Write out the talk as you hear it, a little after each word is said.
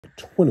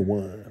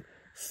21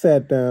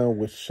 sat down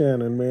with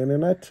Shannon, man.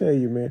 And I tell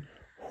you, man,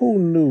 who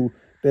knew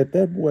that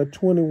boy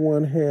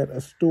 21 had a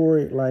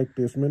story like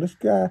this, man? This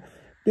guy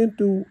been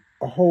through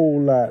a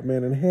whole lot,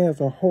 man, and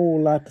has a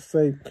whole lot to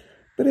say.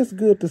 But it's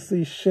good to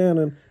see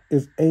Shannon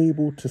is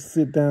able to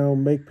sit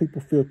down, make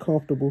people feel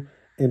comfortable,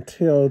 and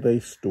tell their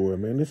story,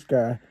 man. This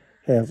guy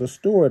has a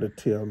story to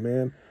tell,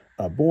 man.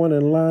 Born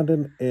in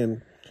London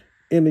and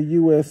in the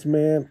U.S.,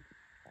 man,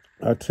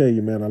 I tell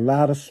you, man, a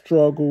lot of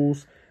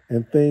struggles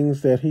and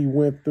things that he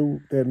went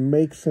through that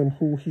makes him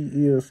who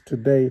he is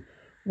today,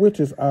 which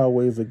is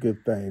always a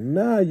good thing.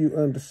 Now you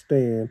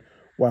understand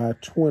why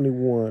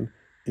 21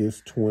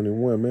 is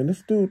 21, man.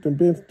 This dude has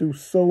been through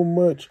so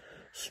much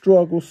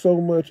struggle,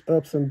 so much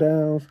ups and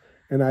downs,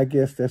 and I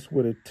guess that's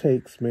what it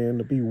takes, man,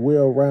 to be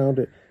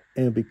well-rounded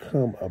and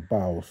become a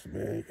boss,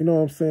 man. You know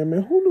what I'm saying,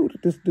 man? Who knew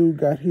that this dude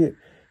got hit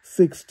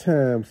 6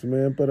 times,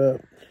 man?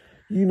 But,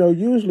 you know,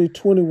 usually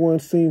 21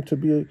 seemed to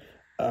be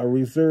a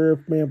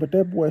reserved, man, but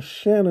that boy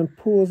Shannon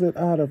pulls it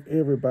out of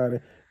everybody.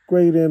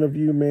 Great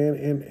interview, man,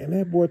 and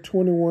that boy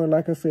 21,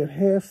 like I said,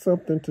 has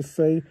something to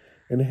say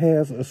and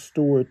has a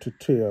story to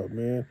tell,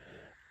 man.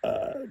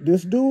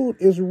 This dude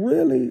is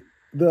really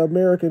the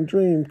American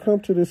dream. Come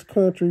to this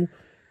country,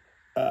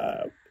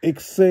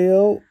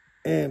 excel,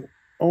 and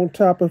on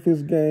top of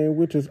his game,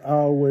 which is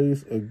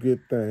always a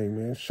good thing,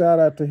 man. Shout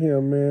out to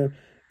him, man.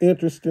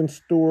 Interesting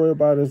story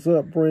about his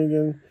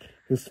upbringing,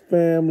 his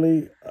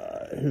family,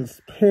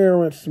 his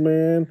parents,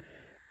 man,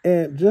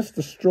 and just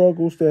the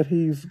struggles that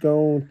he's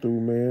gone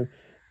through, man,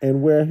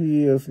 and where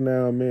he is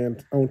now,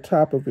 man, on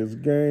top of his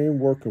game,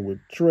 working with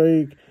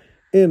Drake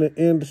in the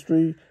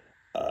industry,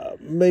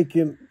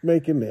 making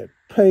that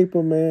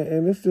paper, man,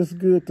 and it's just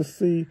good to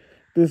see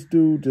this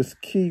dude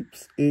just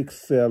keeps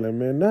excelling,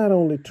 man. Not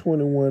only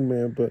 21,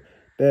 man, but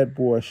that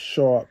boy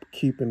Sharp,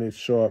 keeping it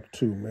sharp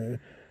too, man.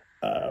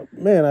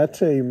 Man, I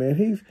tell you, man,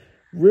 he's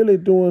really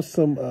doing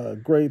some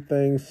great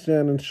things.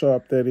 Shannon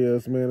Sharp, that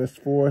is, man. As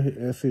far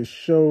as his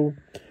show,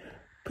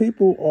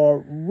 people are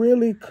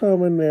really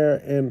coming there,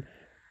 and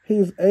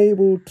he's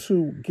able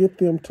to get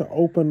them to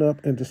open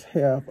up and just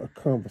have a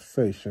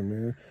conversation,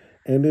 man.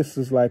 And this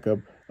is like a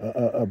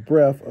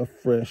breath of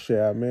fresh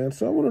air, man.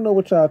 So I want to know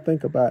what y'all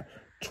think about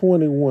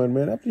 21,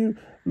 man. If you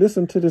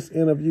listen to this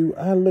interview,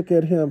 I look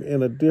at him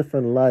in a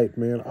different light,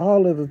 man.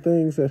 All of the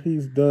things that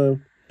he's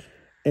done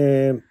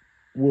and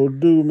will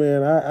do,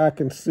 man, I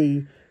can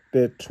see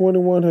that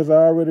 21 has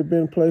already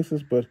been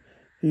places, but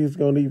he's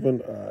going to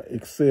even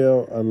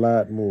excel a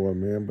lot more,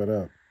 man.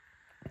 But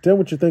tell me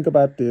what you think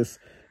about this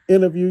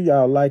interview.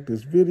 Y'all like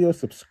this video,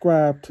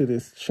 subscribe to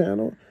this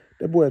channel.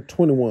 That boy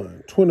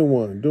 21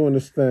 doing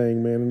this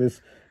thing, man, and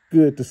it's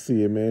good to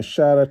see it, man.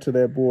 Shout out to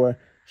that boy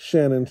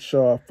Shannon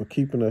Sharp for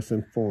keeping us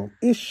informed.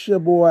 It's your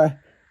boy.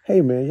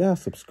 Hey, man, y'all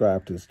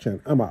subscribe to this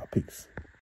channel. I'm out. Peace.